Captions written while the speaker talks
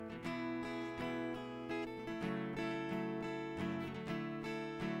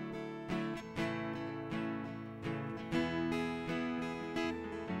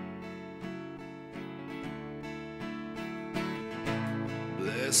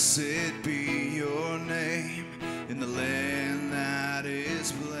Blessed be your name in the land that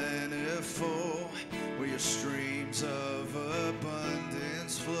is plentiful, where your streams of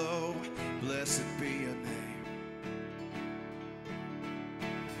abundance flow. Blessed be your name.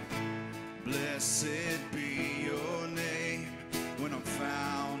 Blessed be your name when I'm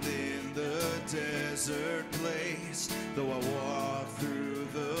found in the desert place. Though I walk through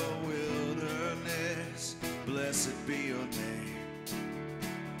the wilderness, blessed be your name.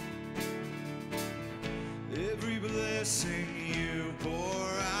 Every blessing you pour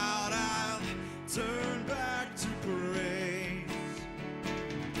out, I'll turn back to praise.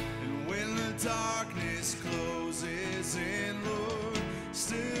 And when the darkness closes in, Lord,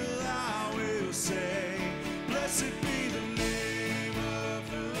 still I will say, blessed be the name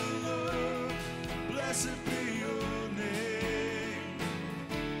of the Lord. Blessed be your name.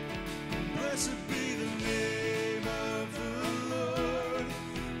 Blessed be the name of the Lord.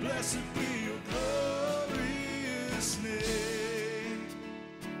 Blessed be your glorious name.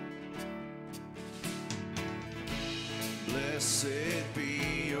 Blessed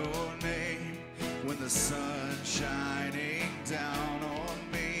be your name when the sun's shining down on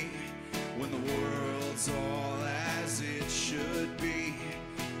me, when the world's all as it should be.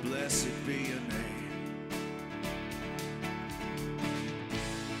 Blessed be your name.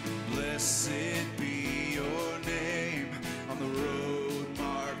 Blessed be your name on the road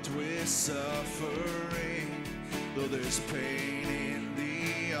marked with suffering. Though there's pain in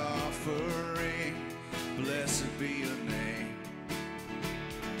the offering, blessed be your name.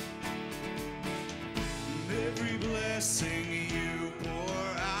 And every blessing you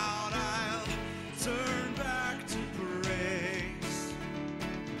pour out, I'll turn back to praise.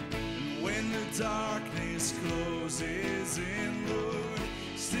 And when the darkness closes in, Lord,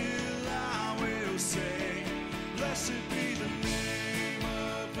 still I will say, blessed be the name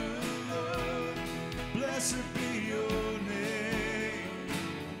of the Lord. Blessed be your name.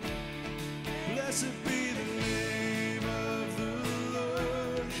 Blessed be the name of the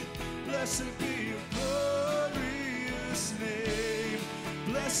Lord. Blessed be your glorious name.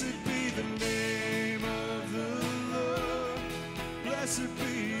 Blessed be the name of the Lord. Blessed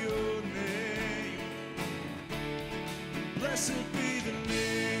be your name. Blessed be the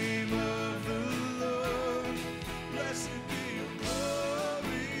name of the Lord. Blessed be your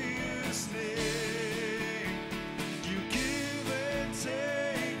glorious name. You give and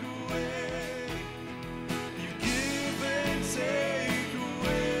take away. You give and take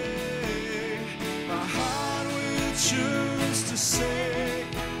away. My heart will choose to say,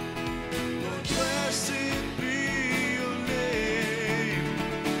 Lord, blessed be your name.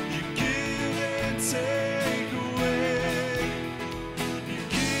 You give and take away. You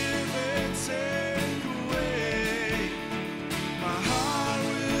give and take away. My heart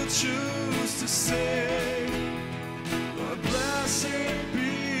will choose to say, Lord, blessed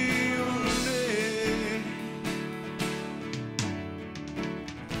be your name.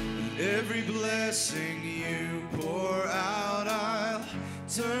 And every blessing you pour out, I'll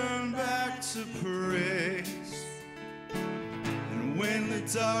turn back to praise. And when the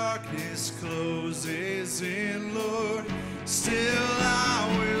darkness closes in, Lord, still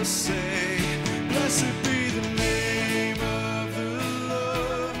I will say, blessed be the name of the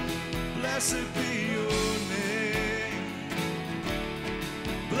Lord. Blessed be your name.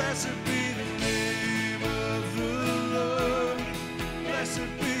 Blessed be the name of the Lord. Blessed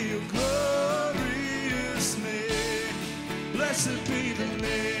be your glorious name. Blessed be the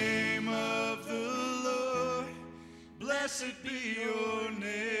name of the Lord. Blessed be your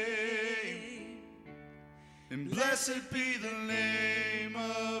name. And blessed be the name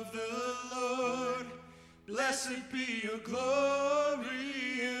of the Lord. Blessed be your glorious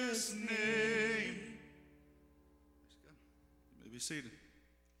name. You may be seated.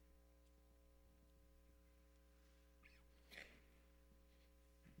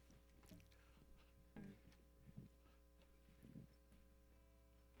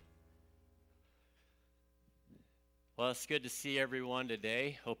 Well, it's good to see everyone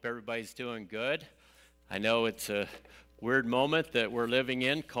today. Hope everybody's doing good. I know it's a weird moment that we're living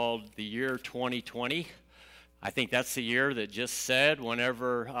in called the year 2020. I think that's the year that just said,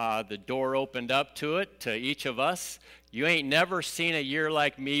 whenever the door opened up to it, to each of us, you ain't never seen a year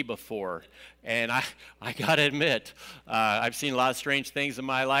like me before. And I got to admit, I've seen a lot of strange things in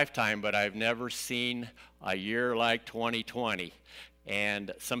my lifetime, but I've never seen a year like 2020.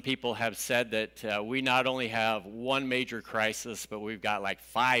 And some people have said that we not only have one major crisis, but we've got like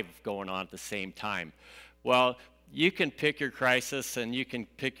 5 going on at the same time. Well, you can pick your crisis and you can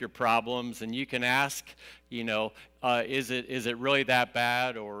pick your problems and you can ask Is it really that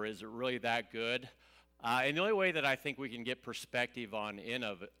bad, or is it really that good? And the only way that I think we can get perspective on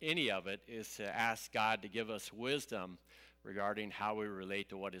any of it is to ask God to give us wisdom regarding how we relate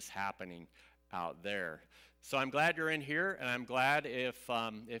to what is happening out there. So I'm glad you're in here, and I'm glad if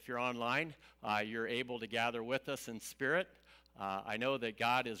you're online, you're able to gather with us in spirit. I know that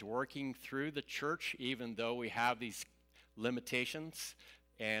God is working through the church, even though we have these limitations,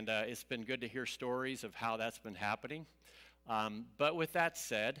 and it's been good to hear stories of how that's been happening. But with that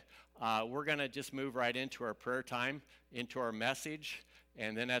said, we're going to just move right into our prayer time, into our message,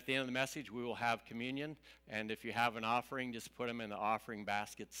 and then at the end of the message, we will have communion. And if you have an offering, just put them in the offering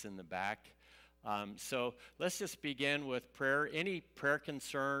baskets in the back. So let's just begin with prayer. Any prayer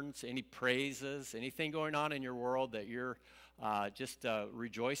concerns, any praises, anything going on in your world that you're just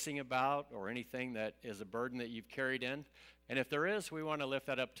rejoicing about, or anything that is a burden that you've carried in? And if there is, we want to lift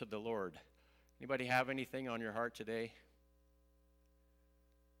that up to the Lord. Anybody have anything on your heart today?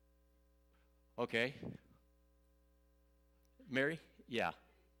 Okay. Mary? Yeah.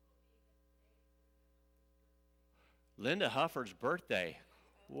 Linda Huffer's birthday.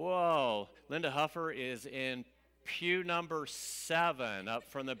 Whoa. Linda Huffer is in pew number 7 up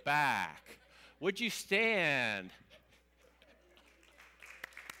from the back. Would you stand?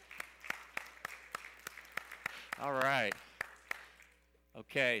 All right.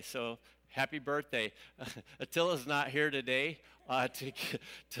 Okay, so happy birthday. Attila's not here today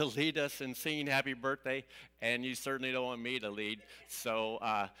to lead us in singing happy birthday, and you certainly don't want me to lead, so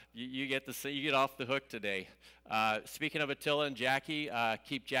you get off the hook today. Speaking of Attila and Jackie,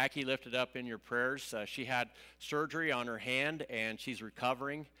 keep Jackie lifted up in your prayers. She had surgery on her hand, and she's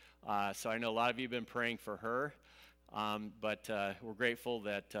recovering, so I know a lot of you have been praying for her, but we're grateful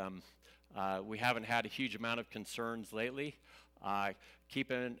that we haven't had a huge amount of concerns lately. Keep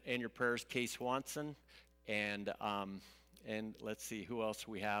in your prayers Case Swanson, and let's see who else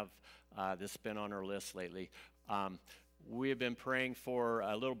we have that's been on our list lately. We have been praying for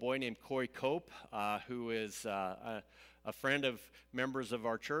a little boy named Coy Cope, who is a friend of members of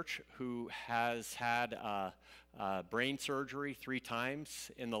our church, who has had brain surgery 3 times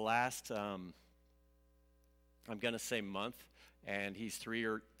in the last, I'm going to say month, and he's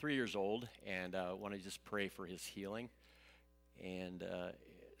 3 years old, and I want to just pray for his healing. And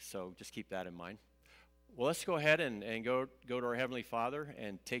so just keep that in mind. Well, let's go ahead and go to our Heavenly Father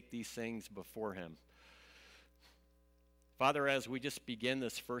and take these things before Him. Father, as we just begin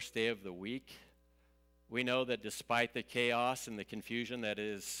this first day of the week, we know that despite the chaos and the confusion that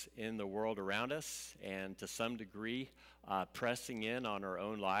is in the world around us, and to some degree pressing in on our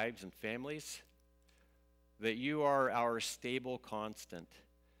own lives and families, that you are our stable constant,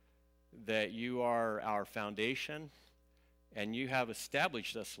 that you are our foundation, and you have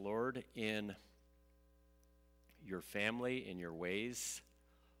established us, Lord, in your family, in your ways,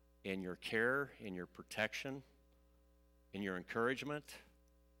 in your care, in your protection, in your encouragement,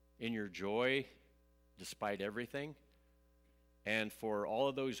 in your joy, despite everything. And for all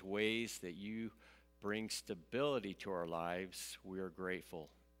of those ways that you bring stability to our lives, we are grateful.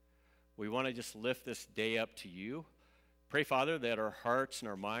 We want to just lift this day up to you. Pray, Father, that our hearts and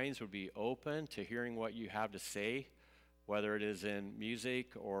our minds would be open to hearing what you have to say, whether it is in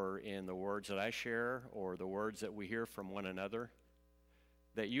music or in the words that I share or the words that we hear from one another,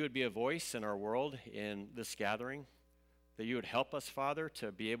 that you would be a voice in our world in this gathering, that you would help us, Father,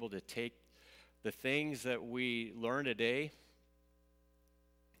 to be able to take the things that we learn today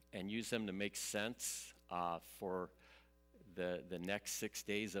and use them to make sense for the next 6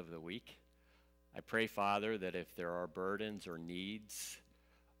 days of the week. I pray, Father, that if there are burdens or needs,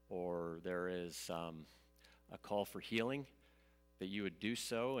 or there is a call for healing, that you would do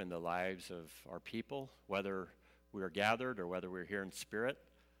so in the lives of our people, whether we are gathered or whether we're here in spirit.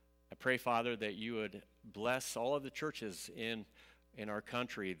 I pray, Father, that you would bless all of the churches in our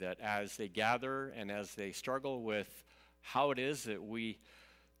country, that as they gather and as they struggle with how it is that we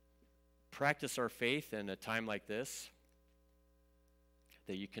practice our faith in a time like this,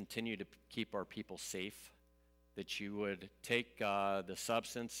 that you continue to keep our people safe, that you would take the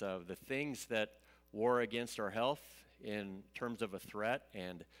substance of the things that war against our health in terms of a threat,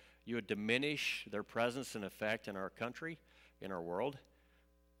 and you would diminish their presence and effect in our country, in our world.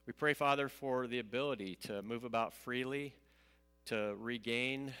 We pray, Father, for the ability to move about freely, to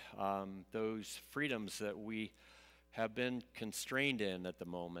regain those freedoms that we have been constrained in at the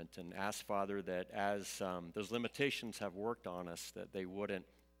moment, and ask, Father, that as those limitations have worked on us, that they wouldn't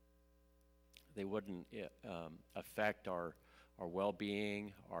affect our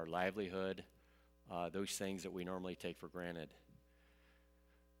well-being, our livelihood, those things that we normally take for granted.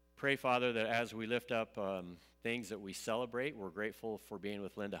 Pray, Father, that as we lift up things that we celebrate, we're grateful for being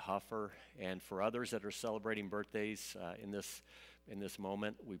with Linda Huffer and for others that are celebrating birthdays in this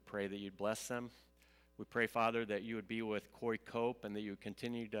moment. We pray that you'd bless them. We pray, Father, that you would be with Corey Cope and that you would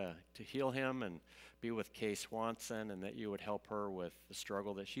continue to heal him, and be with Kay Swanson, and that you would help her with the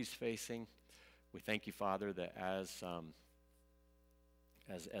struggle that she's facing. We thank you, Father, that as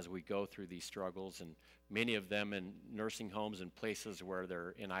we go through these struggles, and many of them in nursing homes and places where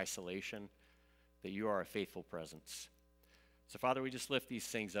they're in isolation, that you are a faithful presence. So, Father, we just lift these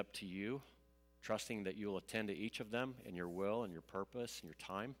things up to you, trusting that you will attend to each of them in your will and your purpose and your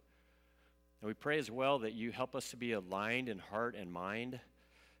time. And we pray as well that you help us to be aligned in heart and mind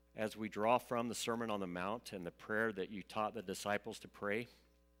as we draw from the Sermon on the Mount and the prayer that you taught the disciples to pray,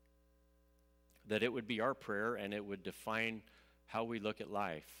 that it would be our prayer and it would define how we look at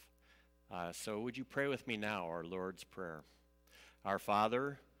life. So would you pray with me now our Lord's Prayer? Our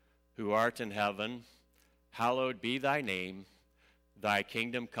Father, who art in heaven, hallowed be thy name. Thy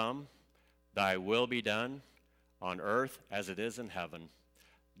kingdom come, thy will be done, on earth as it is in heaven.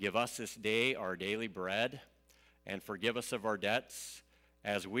 Give us this day our daily bread, and forgive us of our debts,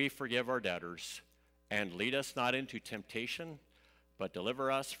 as we forgive our debtors. And lead us not into temptation, but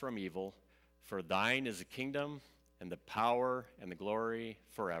deliver us from evil. For thine is the kingdom, and the power, and the glory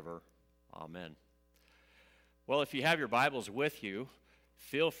forever. Amen. Well, if you have your Bibles with you,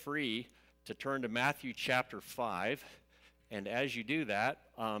 feel free to turn to Matthew chapter 5. And as you do that,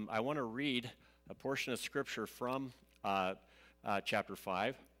 I want to read a portion of Scripture from chapter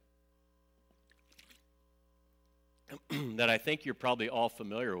 5 that I think you're probably all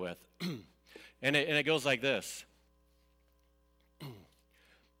familiar with. And it goes like this.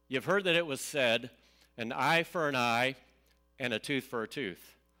 You've heard that it was said, an eye for an eye and a tooth for a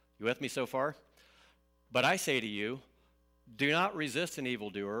tooth. You with me so far? But I say to you, do not resist an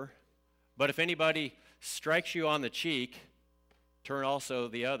evildoer, but if anybody strikes you on the cheek, turn also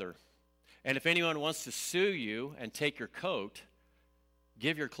the other. And if anyone wants to sue you and take your coat,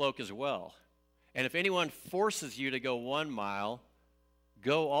 give your cloak as well. And if anyone forces you to go 1 mile,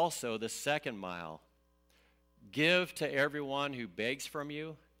 go also the 2nd mile. Give to everyone who begs from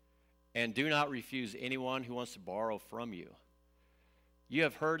you, and do not refuse anyone who wants to borrow from you. You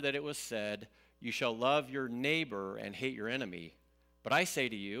have heard that it was said, you shall love your neighbor and hate your enemy. But I say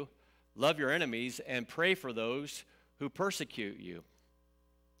to you, love your enemies and pray for those who persecute you,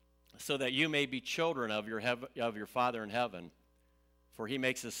 so that you may be children of your Father in heaven. For he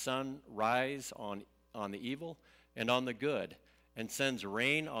makes his sun rise on the evil and on the good, and sends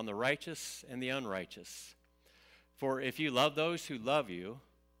rain on the righteous and the unrighteous. For if you love those who love you,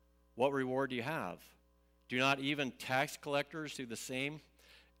 what reward do you have? Do not even tax collectors do the same?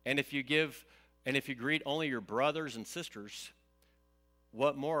 And if you greet only your brothers and sisters,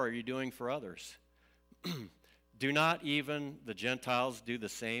 what more are you doing for others? Do not even the Gentiles do the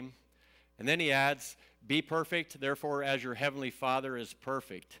same? And then he adds, be perfect, therefore, as your heavenly Father is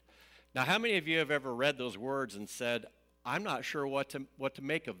perfect. Now, how many of you have ever read those words and said, I'm not sure what to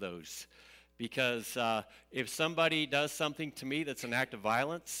make of those? Because if somebody does something to me that's an act of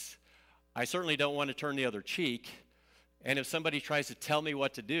violence, I certainly don't want to turn the other cheek. And if somebody tries to tell me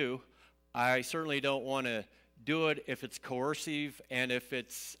what to do, I certainly don't want to do it if it's coercive and if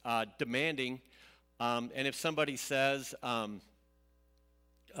it's demanding. And if somebody says,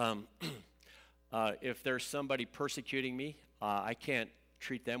 if there's somebody persecuting me, I can't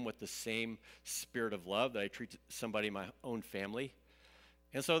treat them with the same spirit of love that I treat somebody in my own family.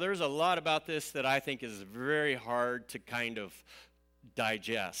 And so there's a lot about this that I think is very hard to kind of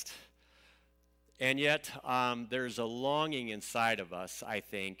digest. And yet there's a longing inside of us, I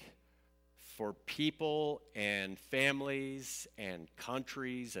think, for people and families and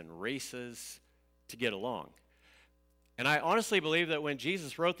countries and races to get along. And I honestly believe that when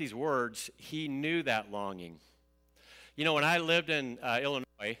Jesus wrote these words, he knew that longing. You know, when I lived in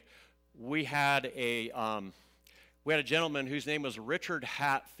Illinois, we had a gentleman whose name was Richard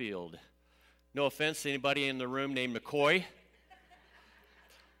Hatfield. No offense to anybody in the room named McCoy.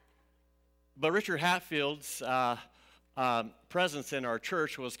 But Richard Hatfield's presence in our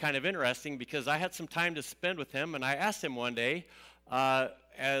church was kind of interesting because I had some time to spend with him, and I asked him one day,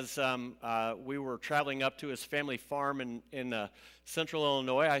 as we were traveling up to his family farm in central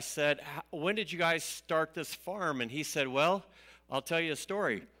Illinois, I said, when did you guys start this farm? And he said, well, I'll tell you a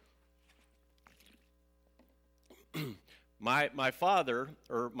story. My father,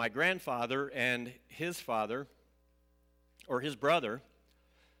 or my grandfather, and his father, or his brother,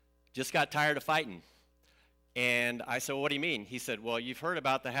 just got tired of fighting. And I said, well, what do you mean? He said, well, you've heard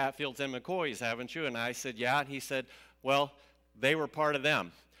about the Hatfields and McCoys, haven't you? And I said, yeah. And he said, well, they were part of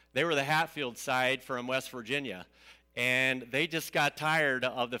them. They were the Hatfield side from West Virginia, and they just got tired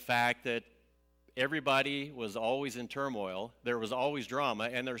of the fact that everybody was always in turmoil. There was always drama,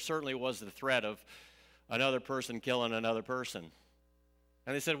 and there certainly was the threat of another person killing another person.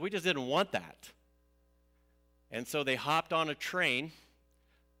 And they said, we just didn't want that. And so they hopped on a train,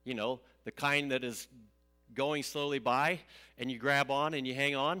 you know, the kind that is going slowly by, and you grab on and you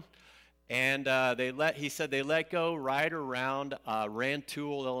hang on. And he said they let go right around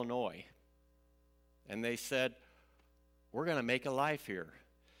Rantoul, Illinois. And they said, we're going to make a life here.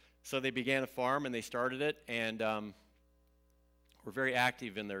 So they began a farm and they started it, and were very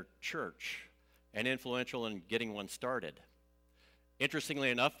active in their church and influential in getting one started. Interestingly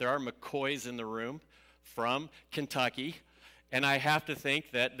enough, there are McCoys in the room from Kentucky, and I have to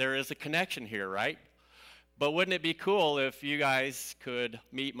think that there is a connection here, right? But wouldn't it be cool if you guys could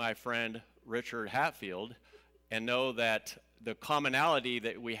meet my friend Richard Hatfield and know that the commonality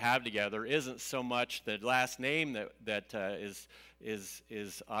that we have together isn't so much the last name that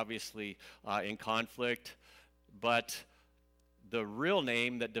is obviously in conflict, but the real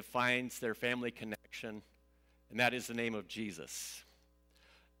name that defines their family connection, and that is the name of Jesus.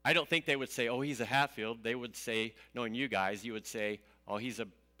 I don't think they would say, oh, he's a Hatfield. They would say, knowing you guys, you would say, oh, he's a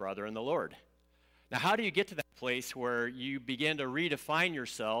brother in the Lord. Now, how do you get to that place where you begin to redefine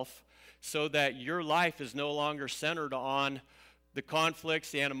yourself so that your life is no longer centered on the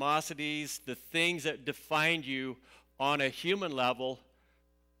conflicts, the animosities, the things that defined you on a human level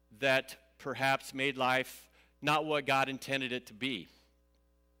that perhaps made life not what God intended it to be?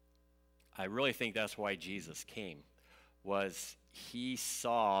 I really think that's why Jesus came, was he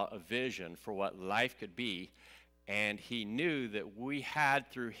saw a vision for what life could be, and he knew that we had,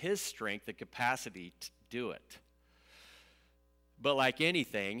 through his strength, the capacity to do it. But like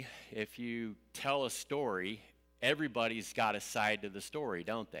anything, if you tell a story, everybody's got a side to the story,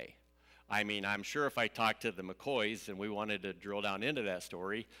 don't they? I mean, I'm sure if I talked to the McCoys and we wanted to drill down into that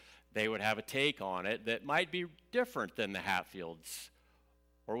story, they would have a take on it that might be different than the Hatfields.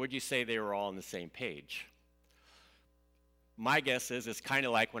 Or would you say they were all on the same page? My guess is it's kind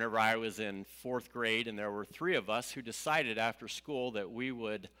of like whenever I was in 4th grade and there were 3 of us who decided after school that we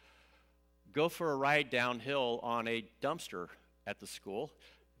would go for a ride downhill on a dumpster at the school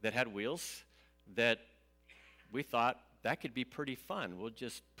that had wheels, that we thought that could be pretty fun. We'll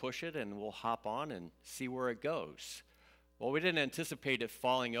just push it and we'll hop on and see where it goes. Well, we didn't anticipate it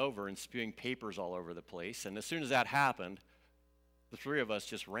falling over and spewing papers all over the place, and as soon as that happened, the 3 of us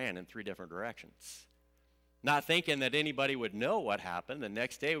just ran in 3 different directions. Not thinking that anybody would know what happened. The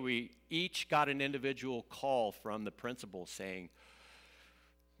next day, we each got an individual call from the principal saying,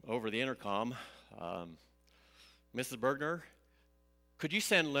 over the intercom, Mrs. Bergner, could you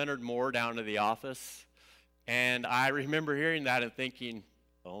send Leonard Moore down to the office? And I remember hearing that and thinking,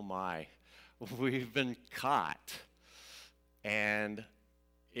 oh my, we've been caught. And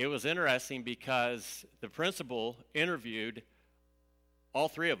it was interesting because the principal interviewed all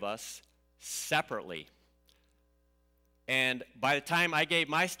 3 of us separately. And by the time I gave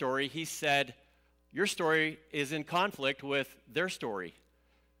my story, he said, your story is in conflict with their story.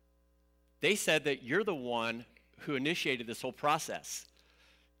 They said that you're the one who initiated this whole process.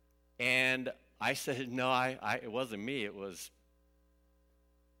 And I said, no, it wasn't me. It was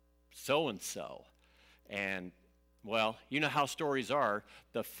so-and-so. And, well, you know how stories are.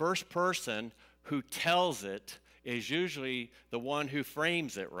 The first person who tells it is usually the one who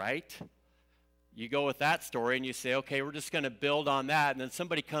frames it, right? You go with that story and you say, okay, we're just going to build on that. And then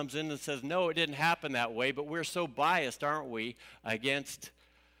somebody comes in and says, no, it didn't happen that way. But we're so biased, aren't we, against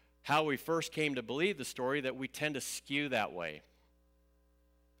how we first came to believe the story that we tend to skew that way.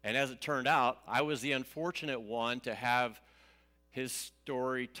 And as it turned out, I was the unfortunate one to have his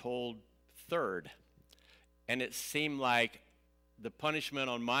story told third. And it seemed like the punishment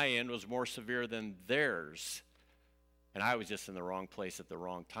on my end was more severe than theirs. And I was just in the wrong place at the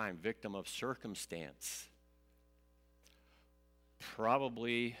wrong time, victim of circumstance.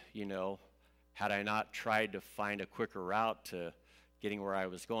 Probably, had I not tried to find a quicker route to getting where I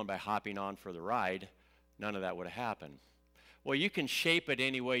was going by hopping on for the ride, none of that would have happened. Well, you can shape it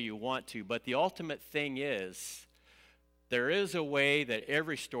any way you want to, but the ultimate thing is there is a way that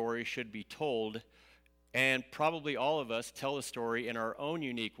every story should be told, and probably all of us tell a story in our own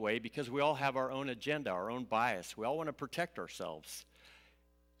unique way because we all have our own agenda, our own bias. We all want to protect ourselves.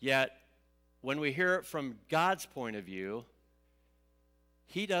 Yet, when we hear it from God's point of view,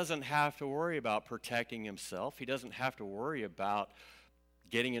 he doesn't have to worry about protecting himself. He doesn't have to worry about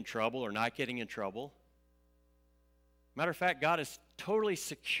getting in trouble or not getting in trouble. Matter of fact, God is totally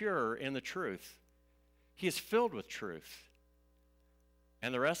secure in the truth. He is filled with truth.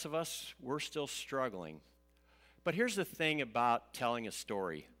 And the rest of us, we're still struggling. But here's the thing about telling a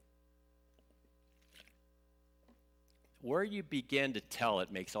story. Where you begin to tell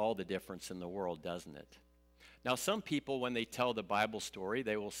it makes all the difference in the world, doesn't it? Now, some people, when they tell the Bible story,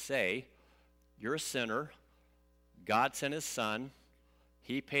 they will say, you're a sinner, God sent his son,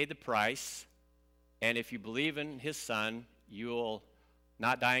 he paid the price, and if you believe in his son, you'll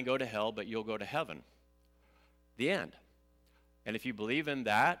not die and go to hell, but you'll go to heaven. The end. And if you believe in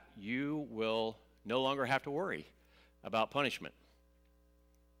that, you will no longer have to worry about punishment.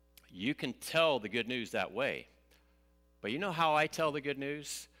 You can tell the good news that way. But you know how I tell the good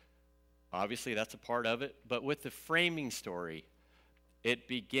news? Obviously, that's a part of it. But with the framing story, it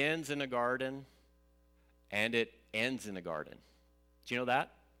begins in a garden and it ends in a garden. Do you know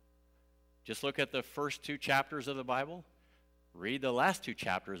that? Just look at the first 2 chapters of the Bible. Read the last 2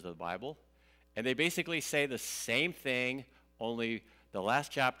 chapters of the Bible. And they basically say the same thing, only the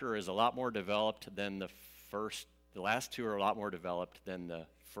last chapter is a lot more developed than the first. The last 2 are a lot more developed than the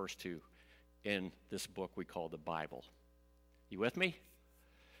first 2 in this book we call the Bible. You with me?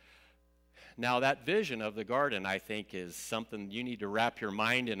 Now, that vision of the garden, I think, is something you need to wrap your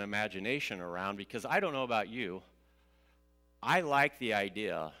mind and imagination around, because I don't know about you. I like the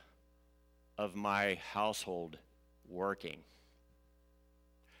idea of my household working.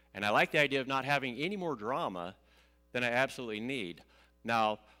 And I like the idea of not having any more drama than I absolutely need.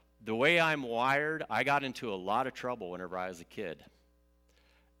 Now, the way I'm wired, I got into a lot of trouble whenever I was a kid.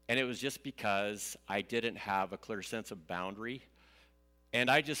 And it was just because I didn't have a clear sense of boundary. And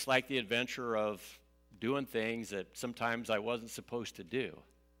I just like the adventure of doing things that sometimes I wasn't supposed to do.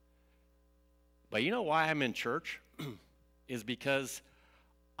 But you know why I'm in church? Is because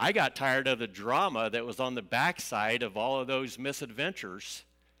I got tired of the drama that was on the backside of all of those misadventures.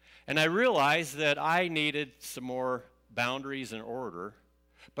 And I realized that I needed some more boundaries and order.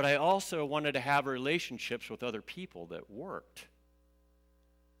 But I also wanted to have relationships with other people that worked.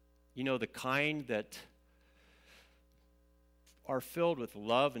 You know, the kind that are filled with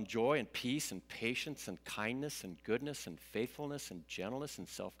love and joy and peace and patience and kindness and goodness and faithfulness and gentleness and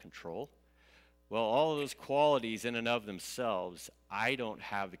self-control. Well, all of those qualities in and of themselves, I don't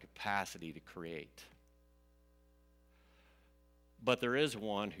have the capacity to create. But there is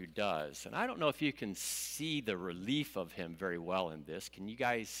one who does. And I don't know if you can see the relief of him very well in this. Can you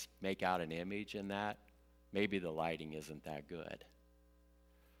guys make out an image in that? Maybe the lighting isn't that good.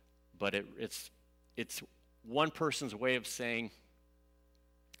 But it's one person's way of saying,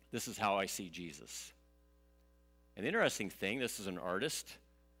 this is how I see Jesus. And the interesting thing, this is an artist,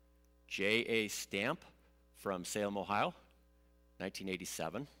 J.A. Stamp from Salem, Ohio,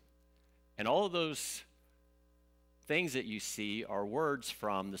 1987. And all of those things that you see are words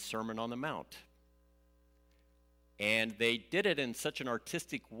from the Sermon on the Mount. And they did it in such an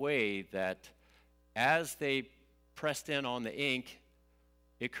artistic way that as they pressed in on the ink,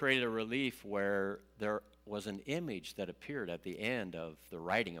 it created a relief where there was an image that appeared at the end of the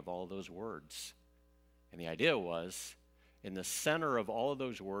writing of all of those words. And the idea was, in the center of all of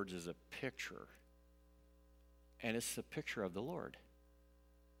those words is a picture. And it's the picture of the Lord.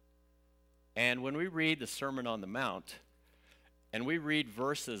 And when we read the Sermon on the Mount, and we read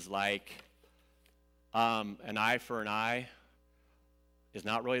verses like, an eye for an eye is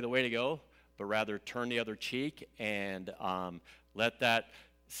not really the way to go, but rather turn the other cheek and let that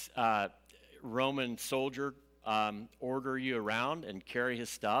Roman soldier order you around and carry his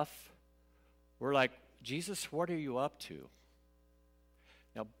stuff. We're like, Jesus, what are you up to?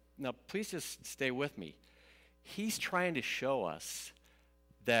 Now, please just stay with me. He's trying to show us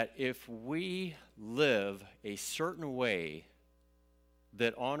that if we live a certain way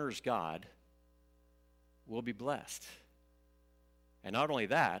that honors God, we'll be blessed. And not only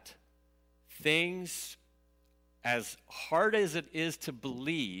that, things as hard as it is to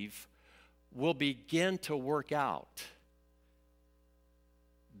believe will begin to work out.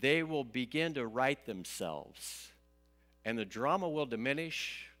 They will begin to right themselves. And the drama will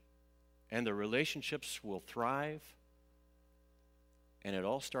diminish, and the relationships will thrive. And it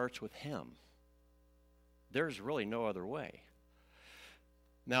all starts with Him. There's really no other way.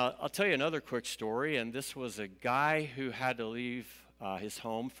 Now, I'll tell you another quick story, and this was a guy who had to leave his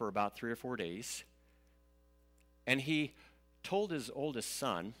home for about 3 or 4 days. And he told his oldest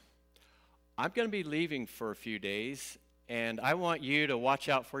son, I'm going to be leaving for a few days, and I want you to watch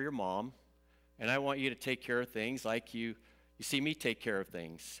out for your mom, and I want you to take care of things like you see me take care of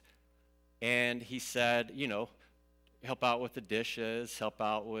things. And he said, help out with the dishes, help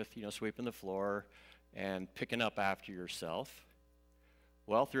out with, sweeping the floor and picking up after yourself.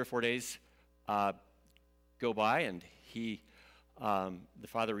 Well, 3 or 4 days go by, and he the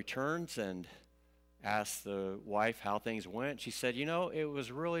father returns and asks the wife how things went. She said, it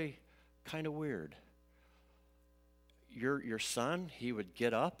was really kind of weird. Your son, he would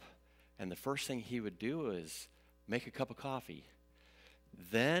get up, and the first thing he would do is make a cup of coffee.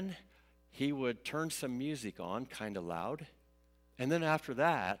 Then he would turn some music on, kind of loud, and then after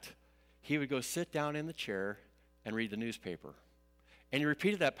that, he would go sit down in the chair and read the newspaper. And he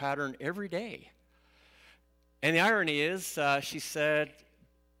repeated that pattern every day. And the irony is, she said,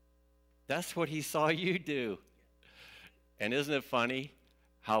 that's what he saw you do. And isn't it funny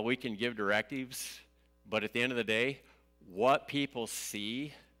how we can give directives, but at the end of the day, what people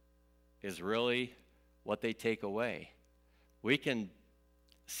see is really what they take away. We can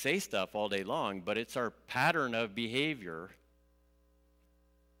say stuff all day long, but it's our pattern of behavior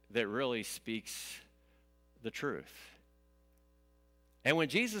that really speaks the truth. And when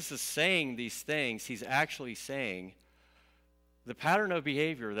Jesus is saying these things, he's actually saying the pattern of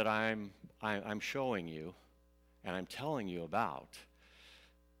behavior that I'm showing you and I'm telling you about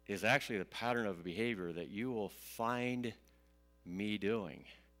is actually the pattern of behavior that you will find me doing.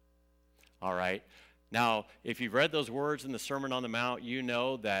 All right? Now, if you've read those words in the Sermon on the Mount, you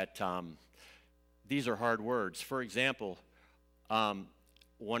know that these are hard words. For example,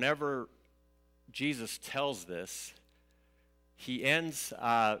 whenever Jesus tells this, he ends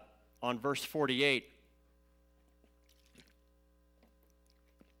on verse 48,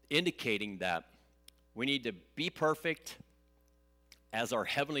 indicating that we need to be perfect as our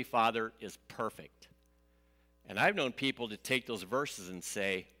Heavenly Father is perfect. And I've known people to take those verses and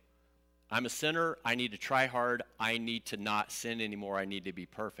say, I'm a sinner, I need to try hard, I need to not sin anymore, I need to be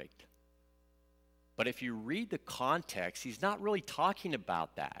perfect. But if you read the context, he's not really talking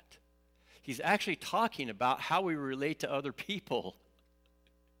about that. He's actually talking about how we relate to other people.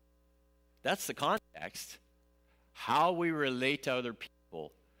 That's the context. How we relate to other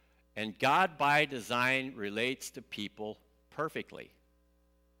people. And God, by design, relates to people perfectly.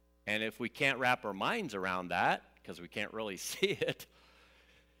 And if we can't wrap our minds around that, because we can't really see it,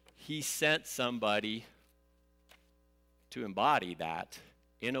 he sent somebody to embody that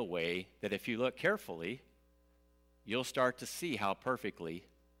in a way that if you look carefully, you'll start to see how perfectly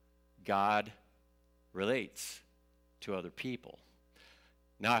God relates to other people.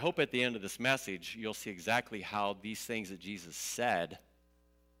 Now, I hope at the end of this message, you'll see exactly how these things that Jesus said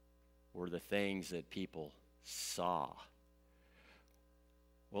were the things that people saw.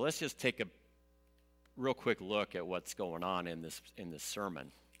 Well, let's just take a real quick look at what's going on in this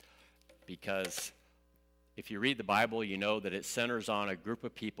sermon. Because if you read the Bible, you know that it centers on a group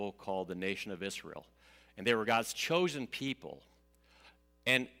of people called the nation of Israel. And they were God's chosen people.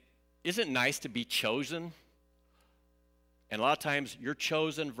 And isn't it nice to be chosen? And a lot of times you're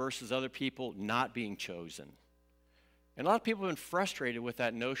chosen versus other people not being chosen. And a lot of people have been frustrated with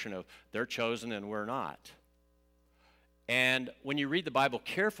that notion of they're chosen and we're not. And when you read the Bible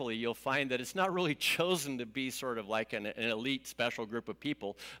carefully, you'll find that it's not really chosen to be sort of like an elite special group of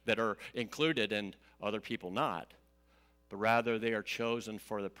people that are included and other people not. But rather they are chosen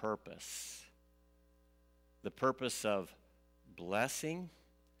for the purpose. The purpose of blessing.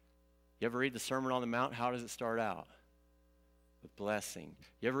 You ever read the Sermon on the Mount? How does it start out? With blessing.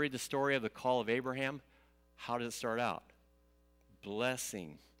 You ever read the story of the call of Abraham? How does it start out?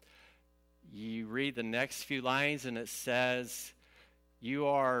 Blessing. You read the next few lines and it says, you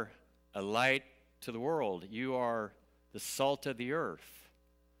are a light to the world. You are the salt of the earth.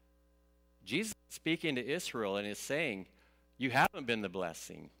 Jesus is speaking to Israel and is saying, you haven't been the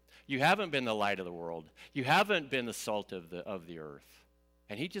blessing. You haven't been the light of the world. You haven't been the salt of the earth.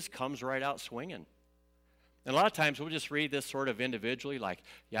 And he just comes right out swinging. And a lot of times we'll just read this sort of individually like,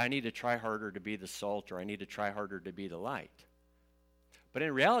 yeah, I need to try harder to be the salt, or I need to try harder to be the light. But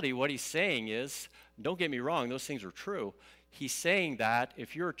in reality, what he's saying is, don't get me wrong, those things are true. He's saying that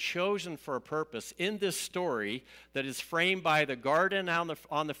if you're chosen for a purpose in this story that is framed by the garden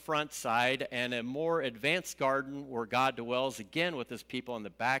on the front side and a more advanced garden where God dwells again with his people on the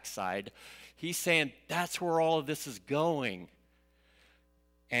back side, he's saying that's where all of this is going.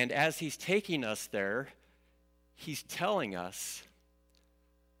 And as he's taking us there, he's telling us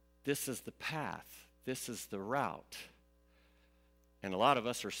this is the path, this is the route. And a lot of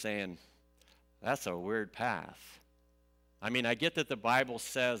us are saying, that's a weird path. I mean, I get that the Bible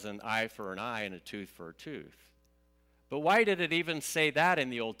says an eye for an eye and a tooth for a tooth. But why did it even say that in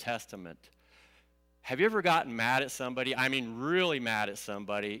the Old Testament? Have you ever gotten mad at somebody? I mean, really mad at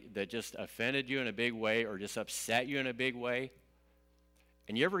somebody that just offended you in a big way or just upset you in a big way?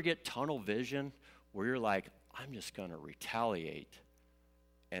 And you ever get tunnel vision where you're like, I'm just going to retaliate?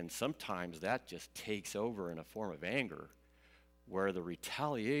 And sometimes that just takes over in a form of anger, where the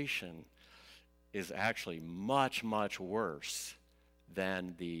retaliation is actually much, much worse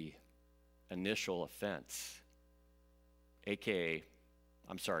than the initial offense. AKA,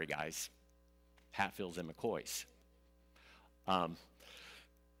 I'm sorry guys, Hatfields and McCoys.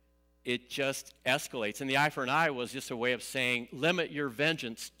 It just escalates. And the eye for an eye was just a way of saying, limit your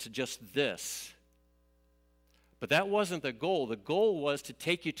vengeance to just this. But that wasn't the goal. The goal was to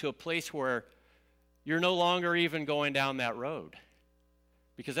take you to a place where you're no longer even going down that road.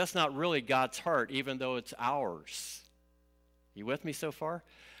 Because that's not really God's heart, even though it's ours. You with me so far?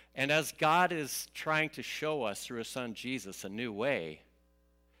 And as God is trying to show us through his son Jesus a new way,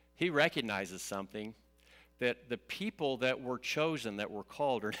 he recognizes something, that the people that were chosen, that were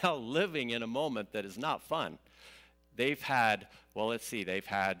called, are now living in a moment that is not fun. They've had, they've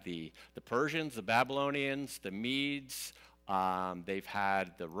had the Persians, the Babylonians, the Medes, they've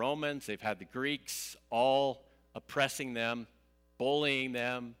had the Romans, they've had the Greeks, all oppressing them, bullying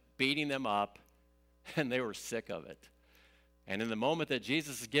them, beating them up, and they were sick of it. And in the moment that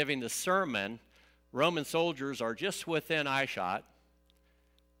Jesus is giving the sermon, Roman soldiers are just within eyeshot,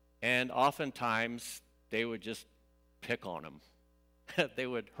 and oftentimes they would just pick on him. They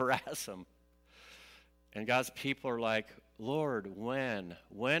would harass him. And God's people are like, Lord, when?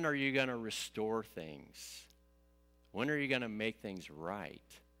 When are you going to restore things? When are you going to make things right?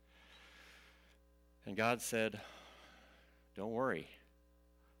 And God said, don't worry.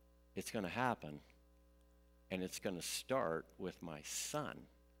 It's going to happen. And it's going to start with my son,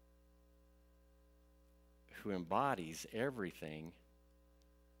 who embodies everything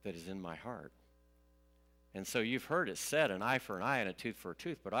that is in my heart. And so you've heard it said, an eye for an eye and a tooth for a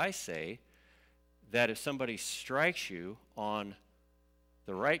tooth. But I say that if somebody strikes you on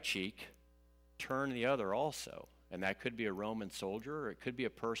the right cheek, turn the other also. And that could be a Roman soldier, or it could be a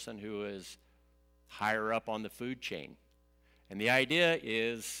person who is higher up on the food chain. And the idea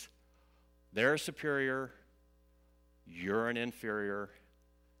is they're superior, you're an inferior.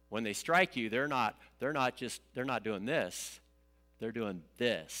 When they strike you, they're not doing this, they're doing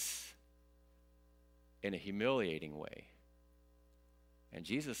this in a humiliating way. And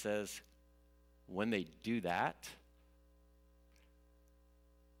Jesus says, when they do that,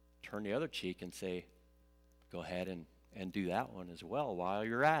 turn the other cheek and say, go ahead and do that one as well while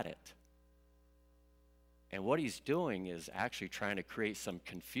you're at it. And what he's doing is actually trying to create some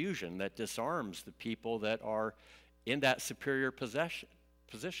confusion that disarms the people that are in that superior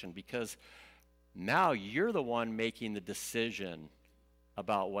position, because now you're the one making the decision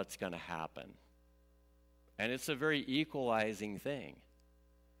about what's going to happen. And it's a very equalizing thing.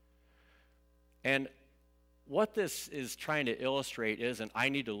 And what this is trying to illustrate isn't, I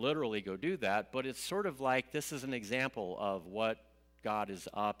need to literally go do that, but it's sort of like this is an example of what God is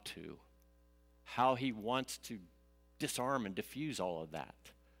up to, how he wants to disarm and diffuse all of that.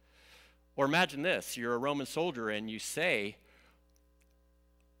 Or imagine this, you're a Roman soldier and you say,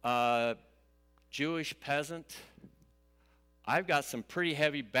 Jewish peasant, I've got some pretty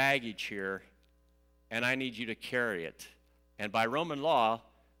heavy baggage here, and I need you to carry it. And by Roman law,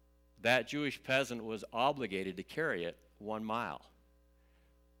 that Jewish peasant was obligated to carry it 1 mile.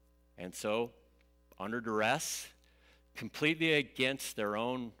 And so, under duress, completely against their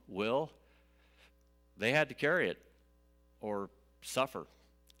own will, they had to carry it or suffer.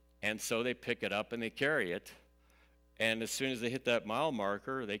 And so they pick it up and they carry it. And as soon as they hit that mile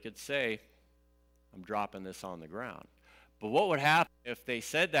marker, they could say, I'm dropping this on the ground. But what would happen if they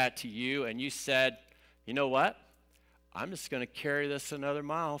said that to you and you said, you know what? I'm just going to carry this another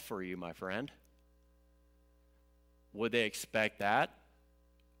mile for you, my friend. Would they expect that?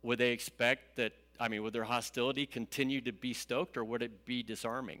 Would they expect that, would their hostility continue to be stoked, or would it be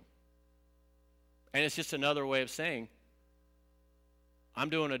disarming? And it's just another way of saying, I'm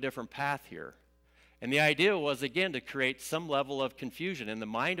doing a different path here. And the idea was, again, to create some level of confusion in the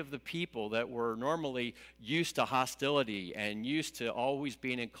mind of the people that were normally used to hostility and used to always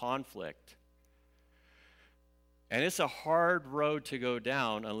being in conflict. And it's a hard road to go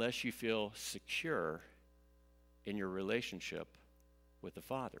down unless you feel secure in your relationship with the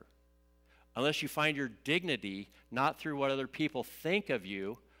Father. Unless you find your dignity not through what other people think of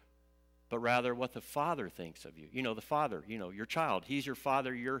you, but rather what the Father thinks of you. You know, the Father, your child. He's your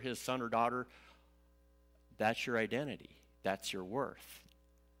father, you're his son or daughter. That's your identity. That's your worth.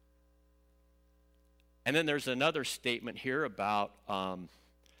 And then there's another statement here about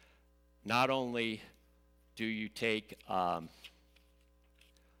not only do you take a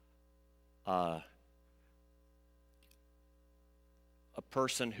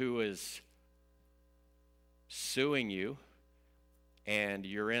person who is suing you and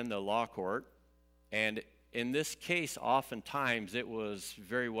you're in the law court, and in this case, oftentimes it was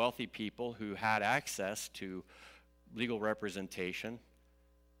very wealthy people who had access to legal representation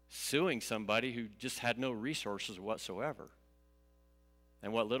suing somebody who just had no resources whatsoever.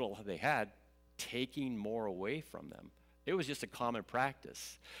 And what little they had, taking more away from them. It was just a common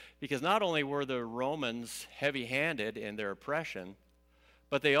practice. Because not only were the Romans heavy-handed in their oppression,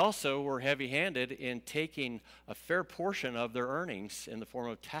 but they also were heavy-handed in taking a fair portion of their earnings in the form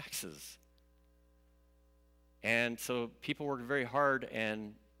of taxes. And so people worked very hard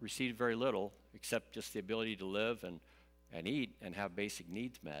and received very little, except just the ability to live and eat and have basic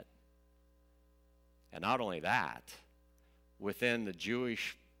needs met. And not only that, within the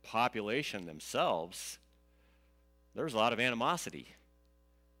Jewish population themselves, there was a lot of animosity.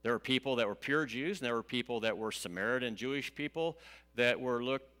 There were people that were pure Jews, and there were people that were Samaritan Jewish people that were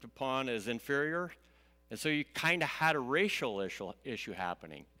looked upon as inferior. And so you kind of had a racial issue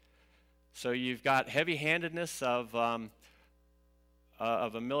happening. So you've got heavy-handedness of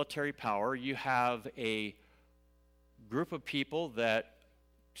a military power. You have a group of people that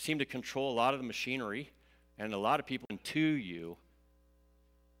seem to control a lot of the machinery, and a lot of people into you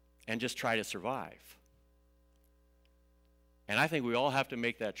and just try to survive. And I think we all have to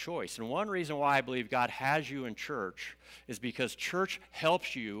make that choice. And one reason why I believe God has you in church is because church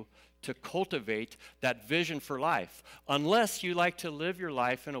helps you to cultivate that vision for life. Unless you like to live your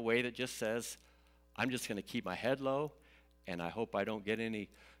life in a way that just says, I'm just going to keep my head low, and I hope I don't get any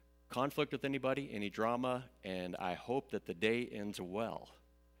conflict with anybody, any drama, and I hope that the day ends well,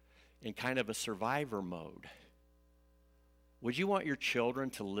 in kind of a survivor mode. Would you want your children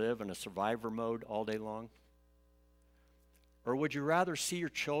to live in a survivor mode all day long? Or would you rather see your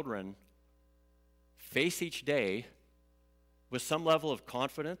children face each day with some level of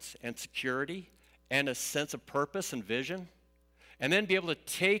confidence and security and a sense of purpose and vision, and then be able to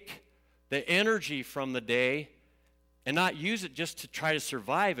take the energy from the day and not use it just to try to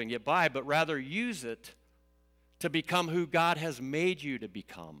survive and get by, but rather use it to become who God has made you to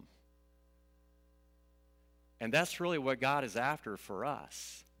become? And that's really what God is after for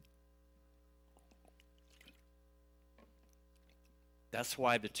us. That's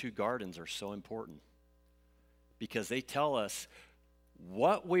why the two gardens are so important. Because they tell us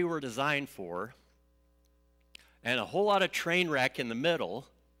what we were designed for, and a whole lot of train wreck in the middle,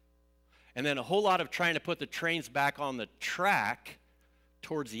 and then a whole lot of trying to put the trains back on the track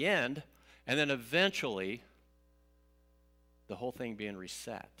towards the end, and then eventually the whole thing being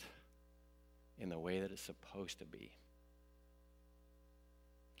reset in the way that it's supposed to be.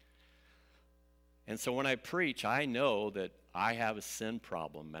 And so when I preach, I know that I have a sin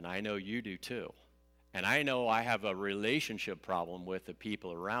problem, and I know you do too. And I know I have a relationship problem with the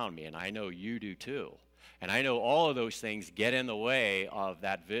people around me, and I know you do too. And I know all of those things get in the way of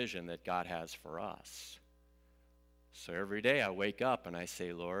that vision that God has for us. So every day I wake up and I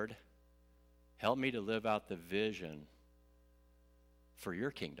say, Lord, help me to live out the vision for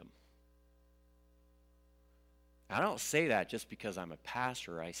your kingdom. I don't say that just because I'm a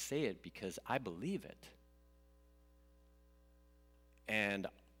pastor. I say it because I believe it. And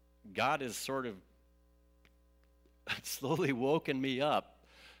God has sort of slowly woken me up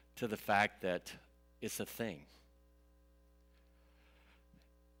to the fact that it's a thing.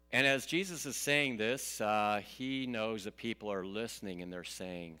 And as Jesus is saying this, he knows that people are listening and they're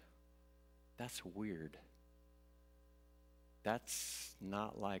saying, that's weird. That's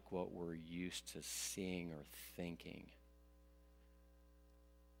not like what we're used to seeing or thinking.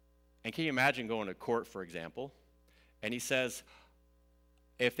 And can you imagine going to court, for example, and he says,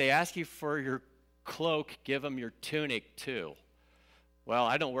 if they ask you for your cloak, give them your tunic too. Well,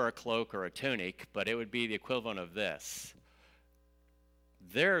 I don't wear a cloak or a tunic, but it would be the equivalent of this.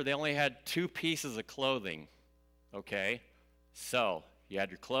 There, they only had two pieces of clothing, okay? So, you had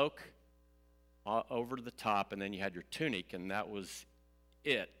your cloak over the top, and then you had your tunic, and that was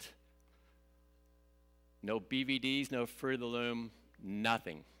it. No BVDs, no Fruit of the Loom,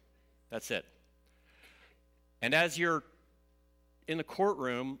 nothing. That's it. And as you're in the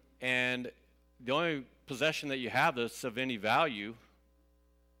courtroom, and the only possession that you have that's of any value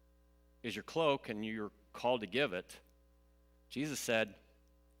is your cloak, and you're called to give it, Jesus said,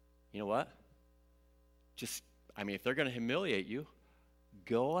 you know what? If they're going to humiliate you,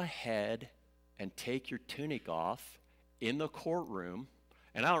 go ahead and take your tunic off in the courtroom.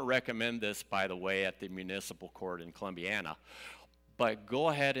 And I don't recommend this, by the way, at the municipal court in Columbiana, but go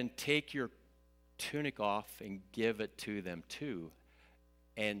ahead and take your tunic off and give it to them too,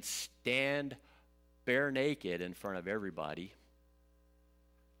 and stand bare naked in front of everybody,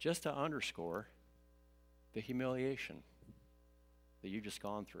 just to underscore the humiliation that you've just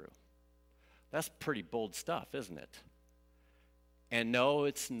gone through. That's pretty bold stuff, isn't it? And no,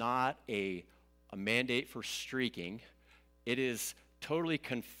 it's not a mandate for streaking. It is totally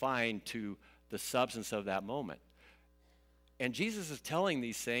confined to the substance of that moment. And Jesus is telling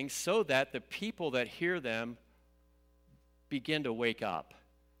these things so that the people that hear them begin to wake up.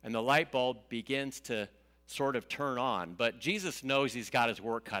 And the light bulb begins to sort of turn on. But Jesus knows he's got his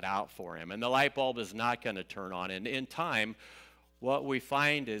work cut out for him. And the light bulb is not going to turn on. And in time, what we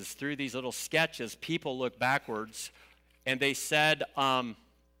find is through these little sketches, people look backwards and they said, the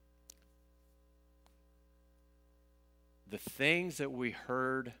things that we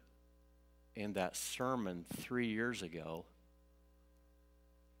heard in that sermon 3 years ago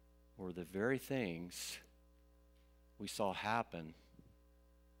were the very things we saw happen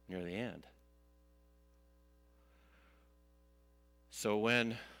near the end. So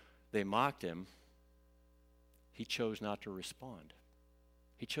when they mocked him, he chose not to respond.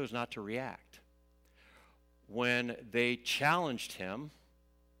 He chose not to react. When they challenged him,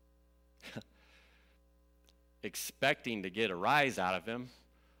 expecting to get a rise out of him,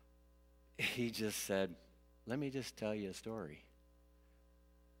 he just said, let me just tell you a story.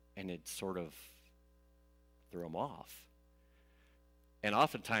 And it sort of threw him off. And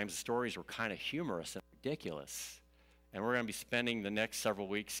oftentimes the stories were kind of humorous and ridiculous. And we're going to be spending the next several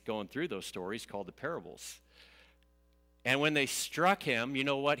weeks going through those stories called the parables. And when they struck him, you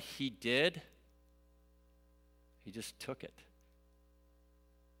know what he did? He just took it.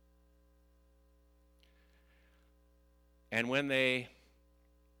 And when they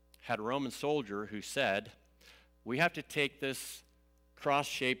had a Roman soldier who said, we have to take this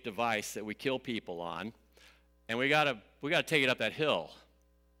cross-shaped device that we kill people on, and we got to take it up that hill.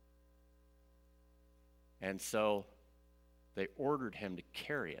 And so they ordered him to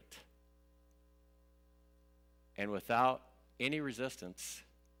carry it. And without any resistance,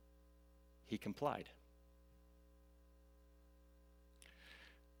 he complied.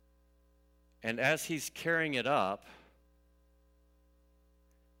 And as he's carrying it up,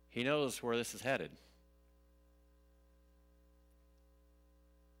 he knows where this is headed.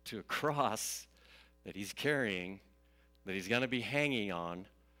 To a cross that he's carrying, that he's going to be hanging on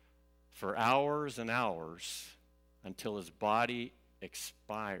for hours and hours until his body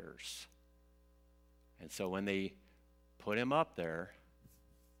expires. And so when they put him up there,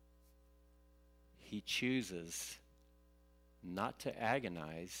 he chooses not to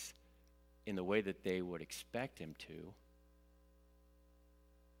agonize in the way that they would expect him to,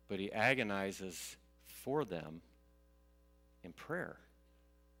 but he agonizes for them in prayer.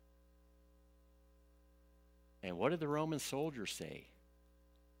 And what did the Roman soldiers say?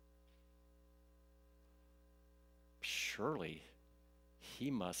 Surely he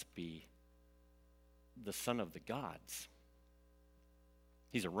must be the son of the gods.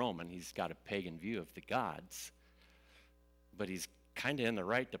 He's a Roman. He's got a pagan view of the gods. But he's kind of in the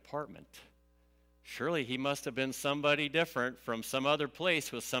right department. Surely he must have been somebody different from some other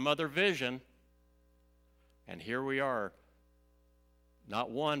place with some other vision. And here we are,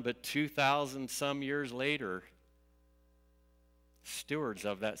 not one, but 2,000 some years later, stewards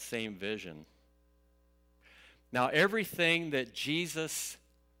of that same vision. Now, everything that Jesus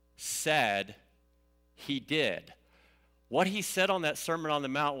said, he did. What he said on that Sermon on the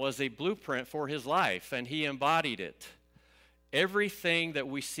Mount was a blueprint for his life, and he embodied it. Everything that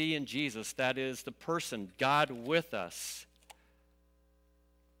we see in Jesus, that is the person, God with us,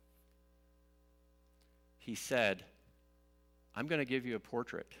 he said, I'm going to give you a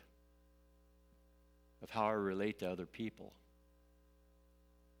portrait of how I relate to other people,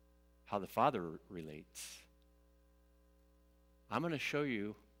 how the Father relates. I'm going to show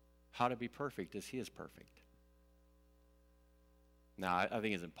you how to be perfect as he is perfect. Now, I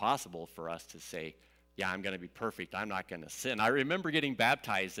think it's impossible for us to say, yeah, I'm going to be perfect. I'm not going to sin. I remember getting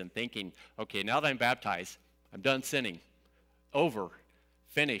baptized and thinking, okay, now that I'm baptized, I'm done sinning. Over.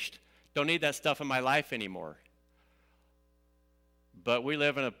 Finished. Don't need that stuff in my life anymore. But we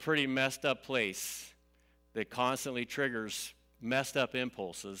live in a pretty messed up place that constantly triggers messed up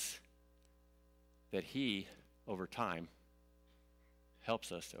impulses that he, over time,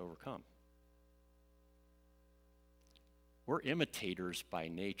 helps us to overcome. We're imitators by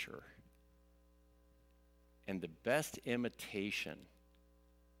nature. And the best imitation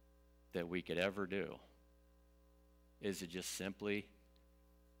that we could ever do is to just simply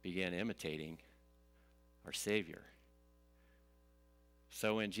begin imitating our Savior.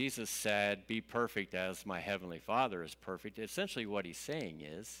 So when Jesus said, be perfect as my heavenly Father is perfect, essentially what he's saying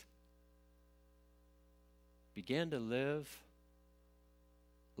is, begin to live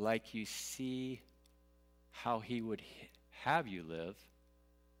like you see how he would have you live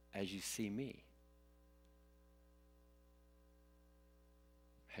as you see me.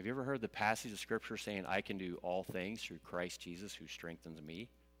 Have you ever heard the passage of Scripture saying, I can do all things through Christ Jesus who strengthens me?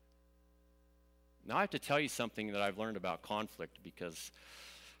 Now I have to tell you something that I've learned about conflict, because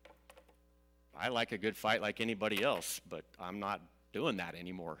I like a good fight like anybody else, but I'm not doing that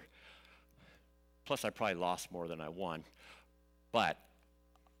anymore. Plus, I probably lost more than I won. But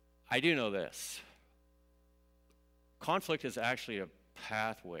I do know this. Conflict is actually a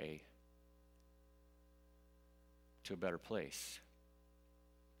pathway to a better place.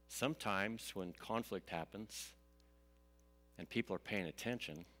 Sometimes when conflict happens and people are paying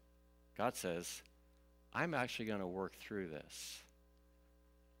attention, God says, I'm actually going to work through this.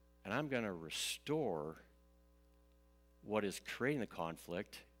 And I'm going to restore what is creating the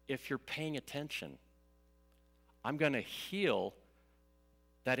conflict if you're paying attention. I'm going to heal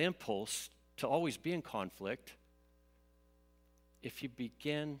that impulse to always be in conflict if you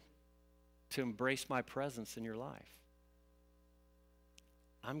begin to embrace my presence in your life.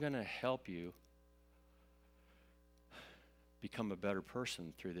 I'm going to help you become a better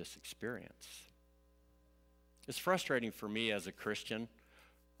person through this experience. It's frustrating for me as a Christian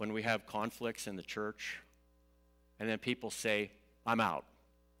when we have conflicts in the church and then people say, I'm out.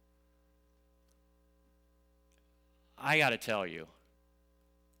 I got to tell you,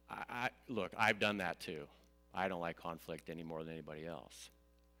 look, I've done that too. I don't like conflict any more than anybody else.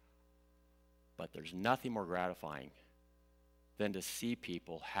 But there's nothing more gratifying than to see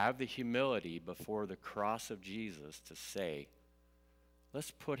people have the humility before the cross of Jesus to say,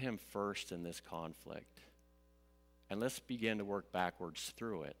 let's put him first in this conflict, and let's begin to work backwards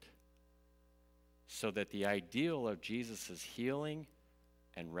through it, so that the ideal of Jesus' healing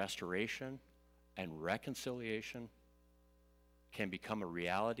and restoration and reconciliation can become a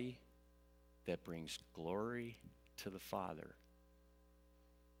reality that brings glory to the Father.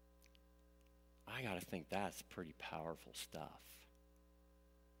 I got to think that's pretty powerful stuff.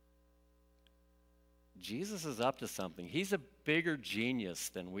 Jesus is up to something. He's a bigger genius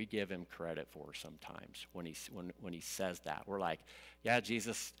than we give him credit for sometimes when he says that. We're like, yeah,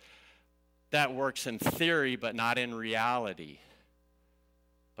 Jesus, that works in theory, but not in reality.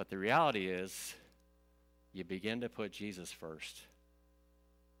 But the reality is, you begin to put Jesus first,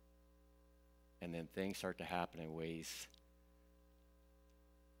 and then things start to happen in ways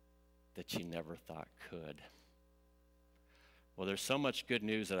that you never thought could. Well, there's so much good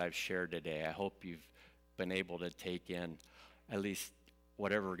news that I've shared today. I hope you've been able to take in at least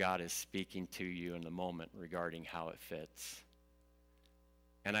whatever God is speaking to you in the moment regarding how it fits.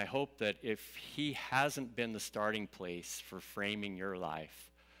 And I hope that if he hasn't been the starting place for framing your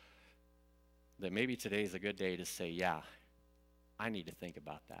life, that maybe today is a good day to say, yeah, I need to think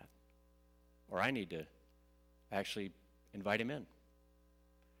about that. Or I need to actually invite him in.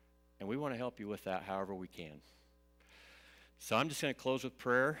 And we want to help you with that however we can. So I'm just going to close with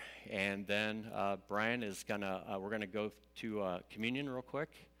prayer, and then Brian is going to, we're going to go to communion real quick,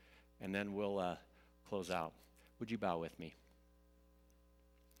 and then we'll close out. Would you bow with me?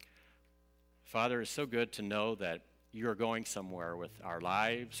 Father, it's so good to know that you're going somewhere with our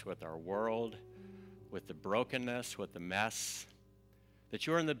lives, with our world, with the brokenness, with the mess, that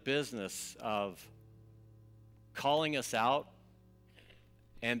you're in the business of calling us out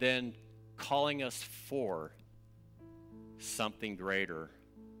and then calling us for something greater,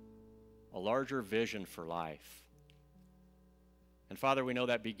 a larger vision for life. And Father, we know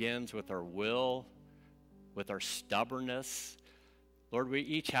that begins with our will, with our stubbornness. Lord, we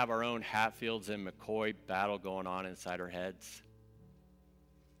each have our own Hatfields and McCoy battle going on inside our heads.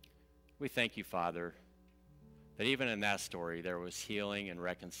 We thank you, Father, that even in that story there was healing and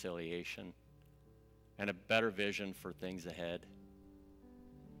reconciliation and a better vision for things ahead.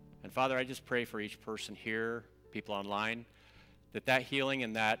 And Father, I just pray for each person here, people online, that healing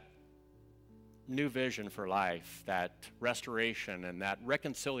and that new vision for life, that restoration and that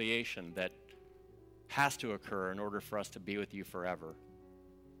reconciliation that has to occur in order for us to be with you forever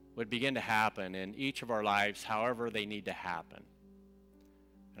would begin to happen in each of our lives, however they need to happen.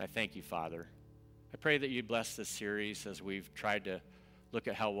 And I thank you, Father. I pray that you bless this series as we've tried to look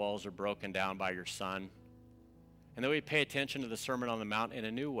at how walls are broken down by your Son, and that we pay attention to the Sermon on the Mount in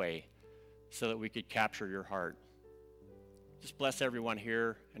a new way so that we could capture your heart. Just bless everyone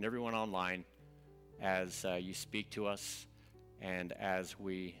here and everyone online as you speak to us and as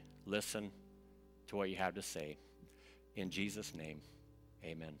we listen to what you have to say. In Jesus' name,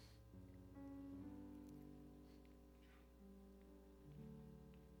 amen.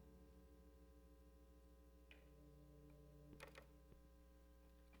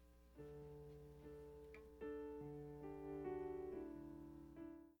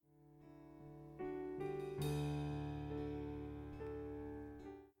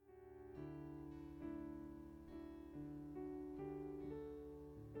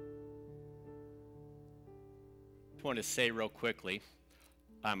 just want to say real quickly,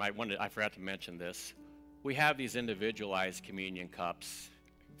 I forgot to mention this. We have these individualized communion cups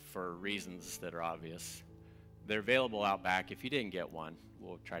for reasons that are obvious. They're available out back. If you didn't get one,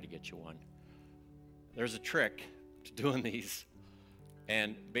 we'll try to get you one. There's a trick to doing these.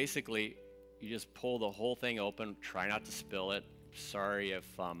 And basically, you just pull the whole thing open. Try not to spill it. Sorry if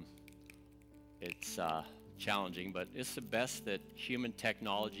it's challenging, but it's the best that human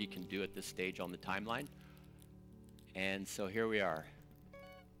technology can do at this stage on the timeline. And so here we are.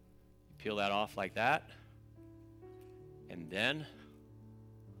 Peel that off like that. And then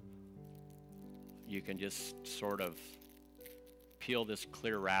you can just sort of peel this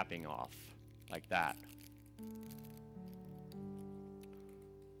clear wrapping off like that.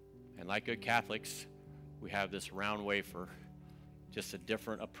 And like good Catholics, we have this round wafer, just a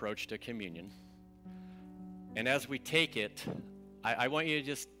different approach to communion. And as we take it, I want you to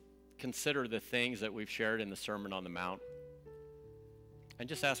just consider the things that we've shared in the Sermon on the Mount. And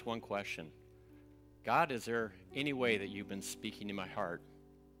just ask one question. God, is there any way that you've been speaking to my heart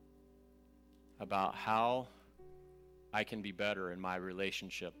about how I can be better in my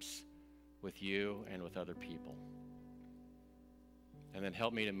relationships with you and with other people? And then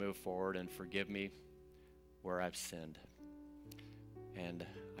help me to move forward and forgive me where I've sinned. And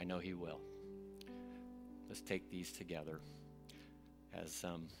I know he will. Let's take these together as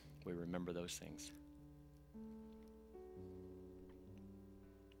we remember those things.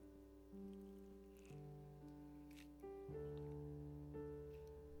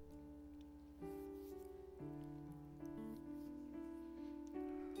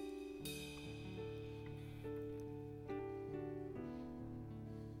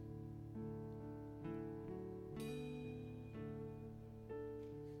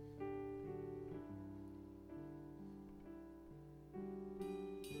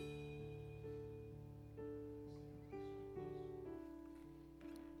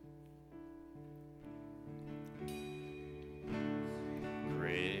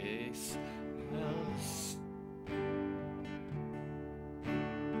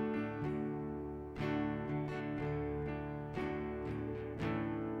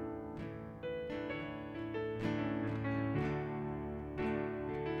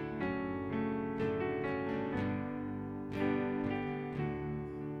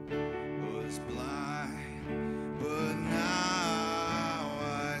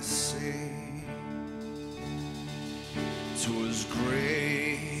 Was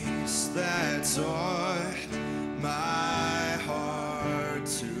grace that taught my heart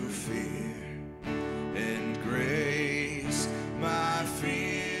to fear, and grace my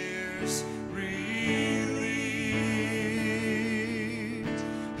fears relieved.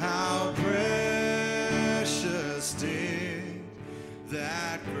 How precious did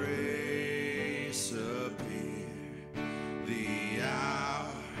that grace appear the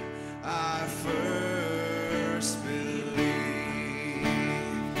hour I first believed.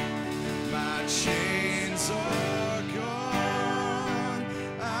 Chains are gone,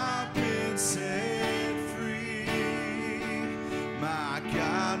 I've been set free. My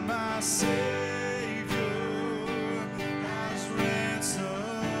God, my Savior has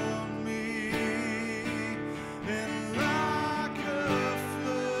ransomed me. And like a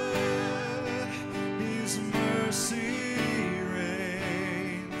flood, his mercy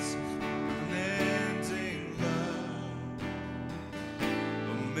reigns, unending love,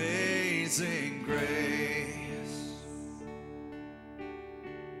 amazing grace.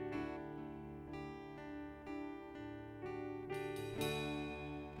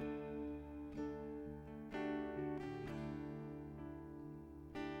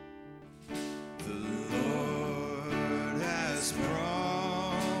 The Lord has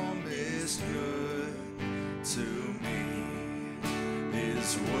promised good to me.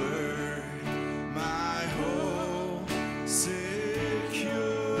 His word, my hope secures.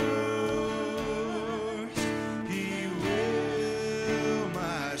 He will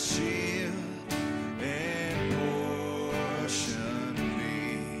my shield and portion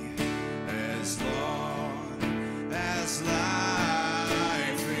me as long as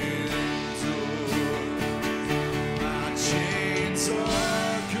life endures. My chains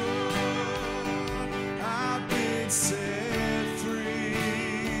are gone, I've been set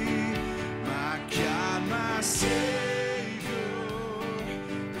free.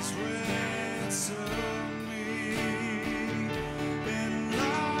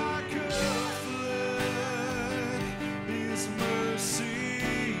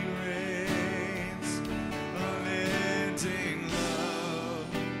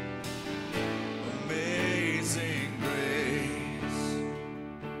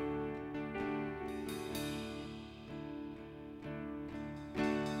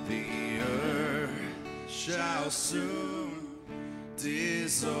 shall soon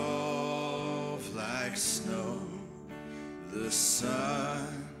dissolve like snow. The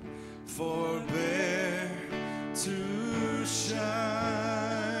sun forbear to shine,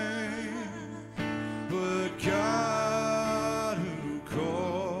 but God who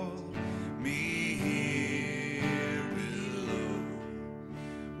called me here below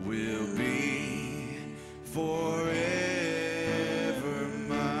will be forever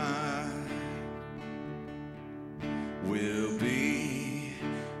mine, will be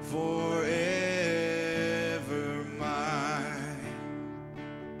forever mine.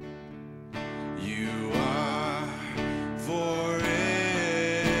 You are forever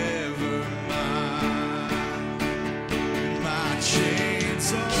mine. My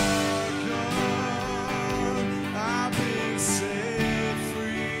chains are gone, I've been set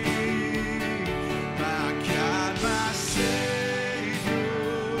free. My God, my Savior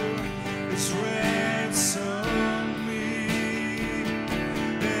has ransomed me.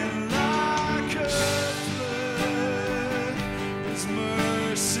 And like a flood, His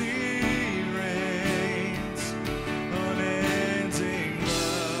mercy reigns. Unending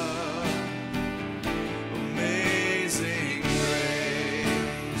love, amazing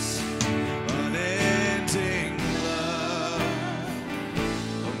grace. Unending love,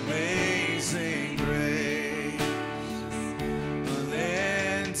 amazing grace.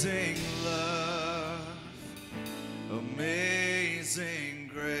 Unending love, amazing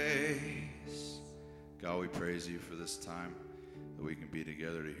grace. God, we praise you for this time that we can be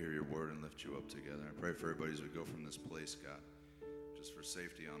together to hear your word and lift you up together. I pray for everybody as we go from this place, God, just for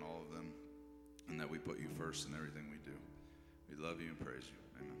safety on all of them, and that we put you first in everything we do. We love you and praise you.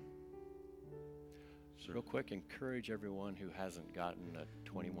 Amen. Real quick, encourage everyone who hasn't gotten a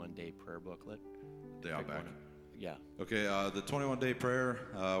 21-day prayer booklet. Day out back. Yeah. Okay, the 21-day prayer,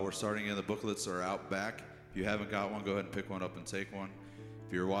 we're starting in. The booklets are out back. If you haven't got one, go ahead and pick one up and take one.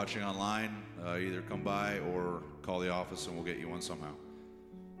 If you're watching online, either come by or call the office and we'll get you one somehow.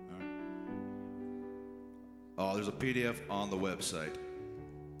 All right. Oh, there's a PDF on the website.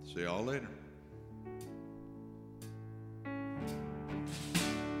 See y'all later.